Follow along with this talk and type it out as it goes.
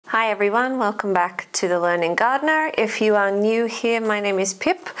Hi everyone, welcome back to The Learning Gardener. If you are new here, my name is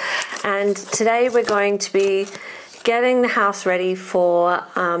Pip, and today we're going to be getting the house ready for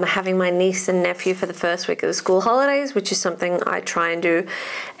having my niece and nephew for the first week of the school holidays, which is something I try and do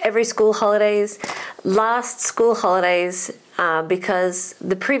every school holidays. Last school holidays, because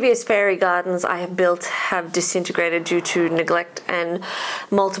the previous fairy gardens I have built have disintegrated due to neglect and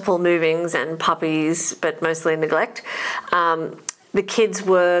multiple movings and puppies, but mostly neglect. The kids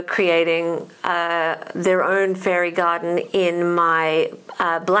were creating their own fairy garden in my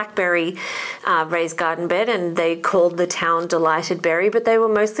blackberry raised garden bed, and they called the town Delighted Berry, but they were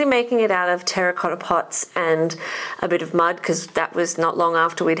mostly making it out of terracotta pots and a bit of mud, because that was not long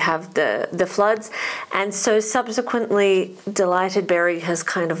after we'd have the floods. And so subsequently Delighted Berry has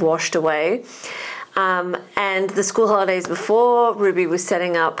kind of washed away. And the school holidays before, Ruby was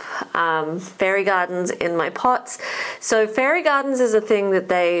setting up fairy gardens in my pots. So fairy gardens is a thing that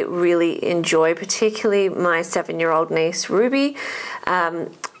they really enjoy, particularly my 7-year-old niece Ruby.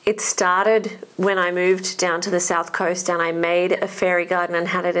 It started when I moved down to the south coast and I made a fairy garden and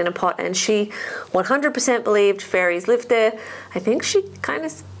had it in a pot, and she 100% believed fairies lived there. I think she kind of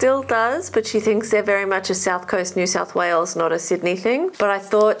still does, but she thinks they're very much a south coast New South Wales, not a Sydney thing. But I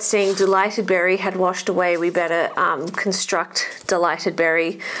thought, seeing Delighted Berry had washed away, we better construct Delighted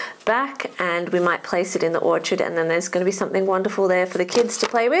Berry back, and we might place it in the orchard, and then there's going to be something wonderful there for the kids to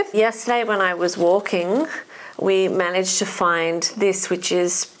play with. Yesterday when I was walking, we managed to find this, which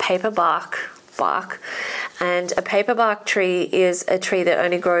is paper bark. And a paper bark tree is a tree that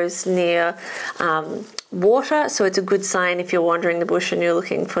only grows near water, so it's a good sign if you're wandering the bush and you're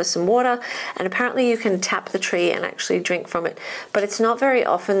looking for some water. And apparently you can tap the tree and actually drink from it, but it's not very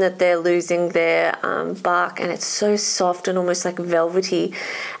often that they're losing their bark, and it's so soft and almost like velvety.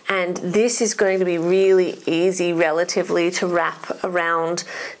 And this is going to be really easy relatively to wrap around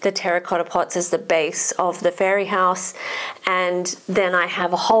the terracotta pots as the base of the fairy house. And then I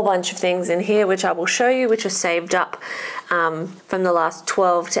have a whole bunch of things in here which I will show you, which are saved up from the last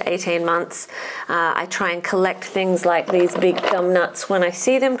 12 to 18 months. I try and collect things like these big gum nuts when I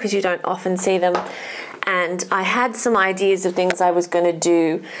see them, because you don't often see them. And I had some ideas of things I was going to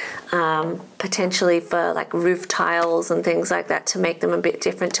do potentially for like roof tiles and things like that, to make them a bit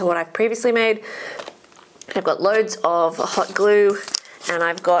different to what I've previously made. I've got loads of hot glue, and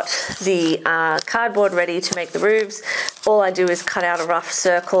I've got the cardboard ready to make the roofs. All I do is cut out a rough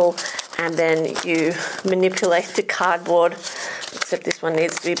circle, and then you manipulate the cardboard, except this one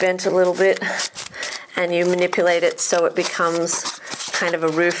needs to be bent a little bit, and you manipulate it so it becomes kind of a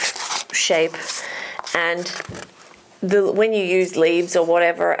roof shape. And when you use leaves or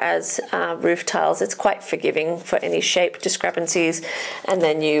whatever as roof tiles, it's quite forgiving for any shape discrepancies, and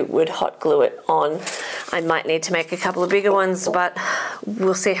then you would hot glue it on. I might need to make a couple of bigger ones, but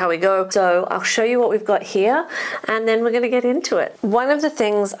we'll see how we go. So I'll show you what we've got here, and then we're going to get into it. One of the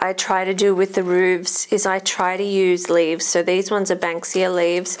things I try to do with the roofs is I try to use leaves. So these ones are Banksia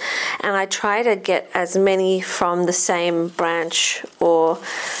leaves, and I try to get as many from the same branch or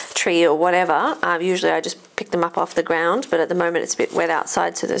tree or whatever. Usually I just pick them up off the ground, but at the moment it's a bit wet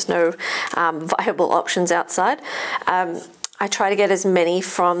outside, so there's no viable options outside. I try to get as many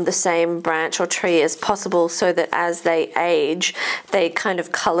from the same branch or tree as possible, so that as they age, they kind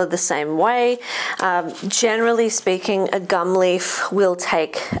of color the same way. Generally speaking, a gum leaf will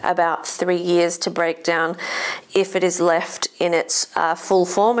take about 3 years to break down if it is left in its full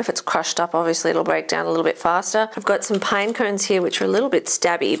form. If it's crushed up, obviously it'll break down a little bit faster. I've got some pine cones here which are a little bit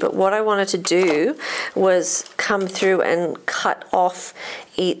stabby, but what I wanted to do was come through and cut off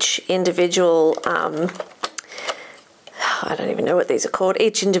each individual I don't even know what these are called,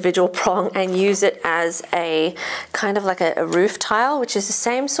 each individual prong, and use it as a kind of like a roof tile, which is the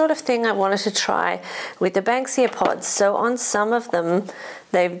same sort of thing I wanted to try with the Banksia pods. So on some of them,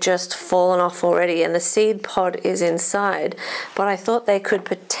 they've just fallen off already and the seed pod is inside, but I thought they could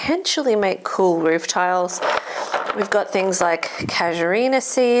potentially make cool roof tiles. We've got things like casuarina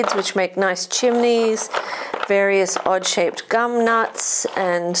seeds, which make nice chimneys, various odd-shaped gum nuts,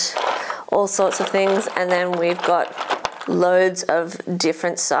 and all sorts of things. And then we've got loads of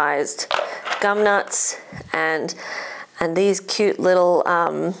different sized gum nuts and these cute little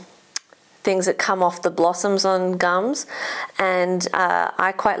things that come off the blossoms on gums. And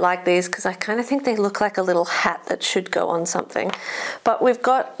I quite like these because I kind of think they look like a little hat that should go on something. But we've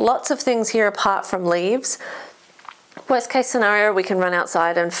got lots of things here apart from leaves. Worst case scenario, we can run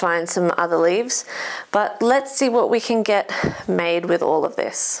outside and find some other leaves, but let's see what we can get made with all of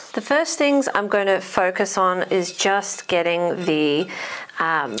this. The first things I'm going to focus on is just getting the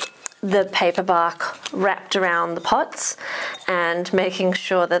the paper bark wrapped around the pots and making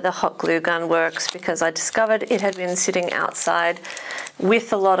sure that the hot glue gun works, because I discovered it had been sitting outside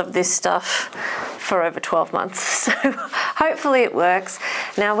with a lot of this stuff for over 12 months. So hopefully it works.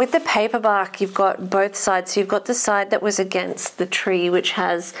 Now with the paper bark, you've got both sides. So you've got the side that was against the tree, which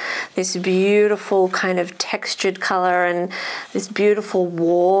has this beautiful kind of textured color and this beautiful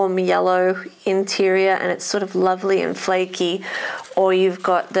warm yellow interior, and it's sort of lovely and flaky. Or you've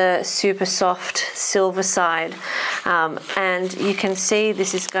got the super soft silver side, and you can see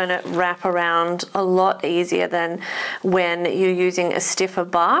this is going to wrap around a lot easier than when you're using a stiffer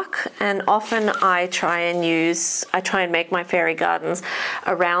bark. And often I try and make my fairy gardens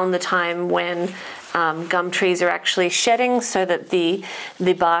around the time when gum trees are actually shedding, so that the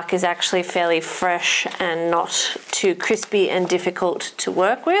bark is actually fairly fresh and not too crispy and difficult to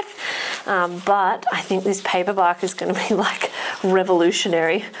work with. But I think this paper bark is going to be like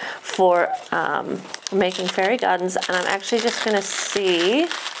revolutionary for making fairy gardens. And I'm actually just going to see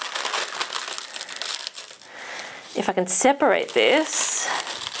if I can separate this,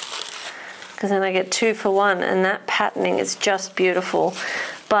 because then I get 2 for 1, and that patterning is just beautiful.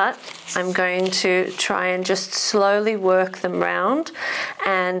 But I'm going to try and just slowly work them round,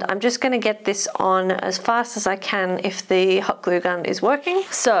 and I'm just going to get this on as fast as I can if the hot glue gun is working.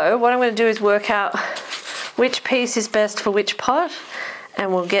 So what I'm going to do is work out which piece is best for which pot,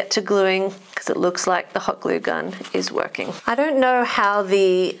 and we'll get to gluing, because it looks like the hot glue gun is working. I don't know how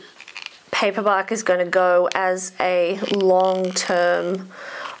the paper bark is going to go as a long-term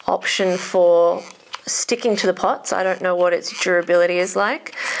option for sticking to the pots. I don't know what its durability is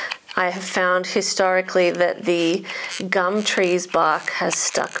like. I have found historically that the gum tree's bark has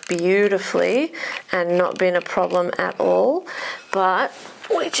stuck beautifully and not been a problem at all, but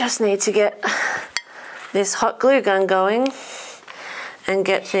we just need to get this hot glue gun going and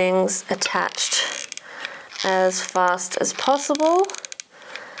get things attached as fast as possible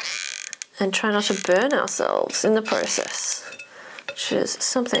and try not to burn ourselves in the process, which is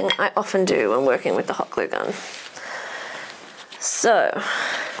something I often do when working with the hot glue gun. So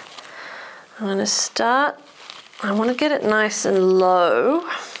I'm going to start, I want to get it nice and low.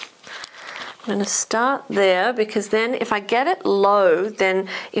 I'm going to start there, because then if I get it low, then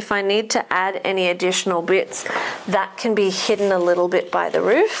if I need to add any additional bits, that can be hidden a little bit by the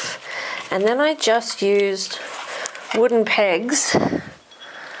roof. And then I just used wooden pegs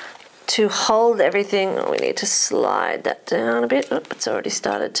to hold everything. Oh, we need to slide that down a bit. Oh, it's already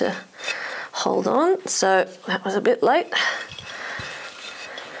started to hold on, so that was a bit late.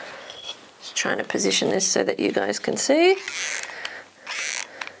 Just trying to position this so that you guys can see.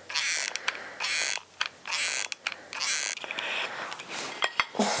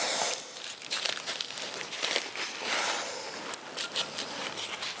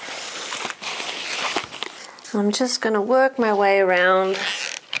 I'm just going to work my way around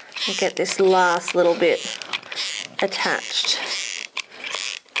and get this last little bit attached.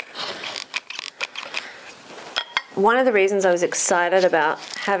 One of the reasons I was excited about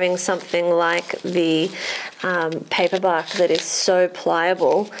having something like the paper bark that is so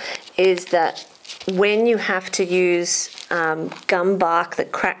pliable is that when you have to use gum bark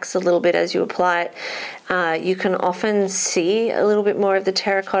that cracks a little bit as you apply it, you can often see a little bit more of the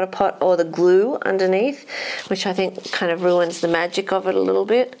terracotta pot or the glue underneath, which I think kind of ruins the magic of it a little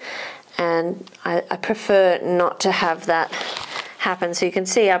bit. And I prefer not to have that happen. So you can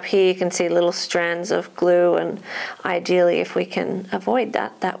see up here, you can see little strands of glue, and ideally if we can avoid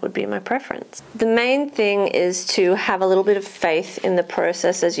that, that would be my preference. The main thing is to have a little bit of faith in the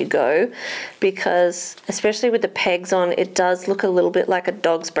process as you go, because especially with the pegs on, it does look a little bit like a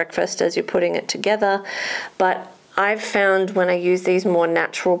dog's breakfast as you're putting it together. But I've found when I use these more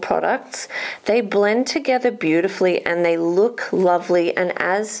natural products, they blend together beautifully and they look lovely. And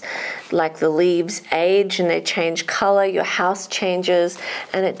as like the leaves age and they change color, your house changes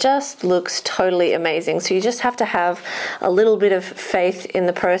and it just looks totally amazing. So you just have to have a little bit of faith in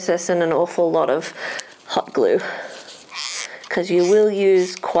the process and an awful lot of hot glue, because you will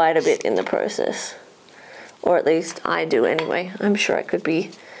use quite a bit in the process, or at least I do anyway. I'm sure I could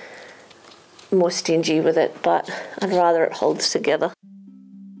be more stingy with it, but I'd rather it holds together.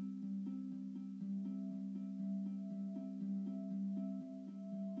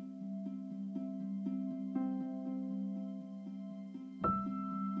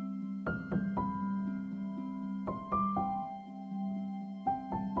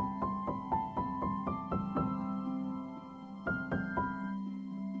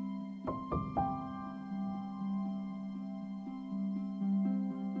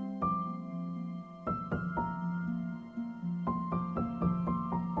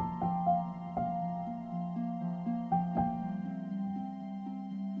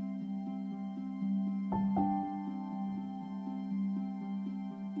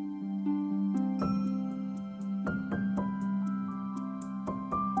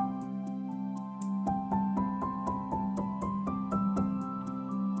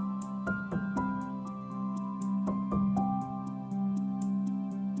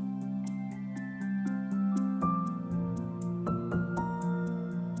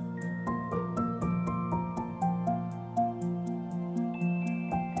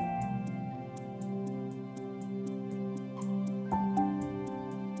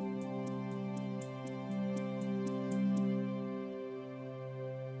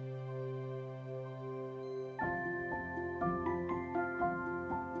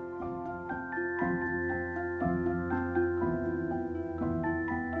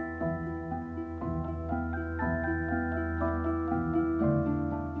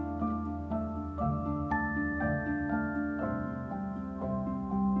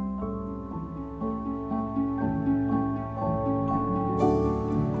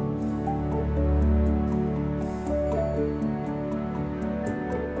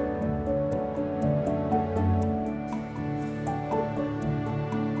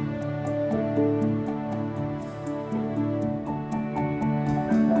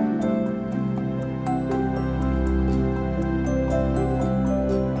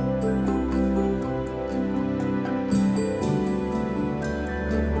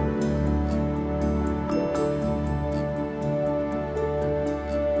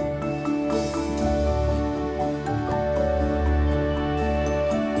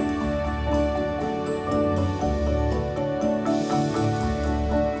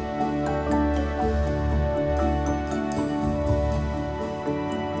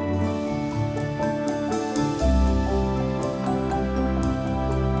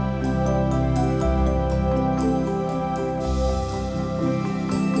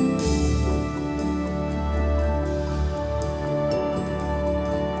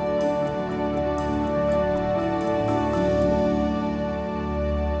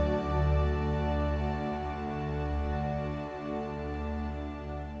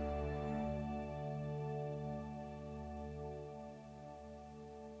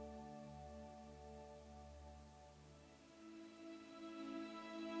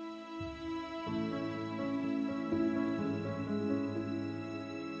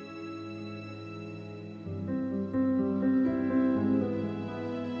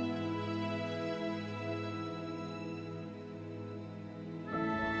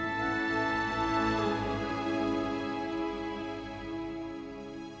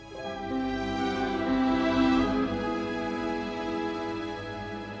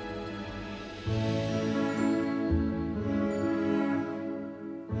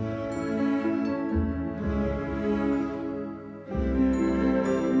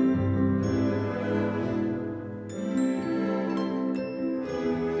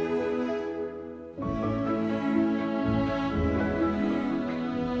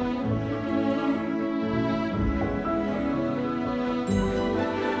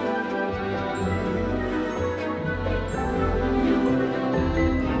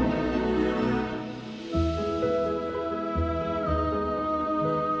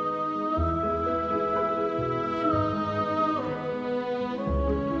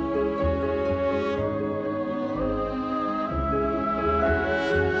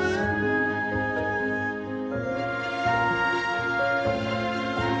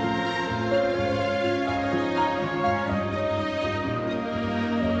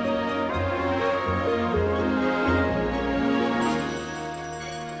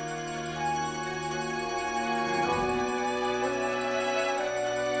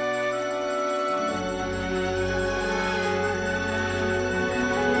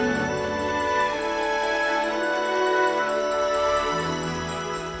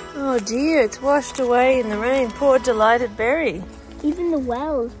 Oh dear, it's washed away in the rain. Poor delighted berry. Even the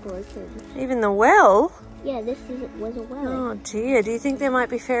well is broken. Even the well? Yeah, was a well. Oh dear, do you think there might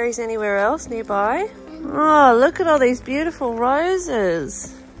be fairies anywhere else nearby? Oh, look at all these beautiful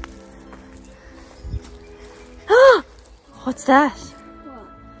roses. What's that?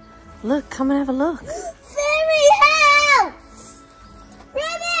 What? Look, come and have a look.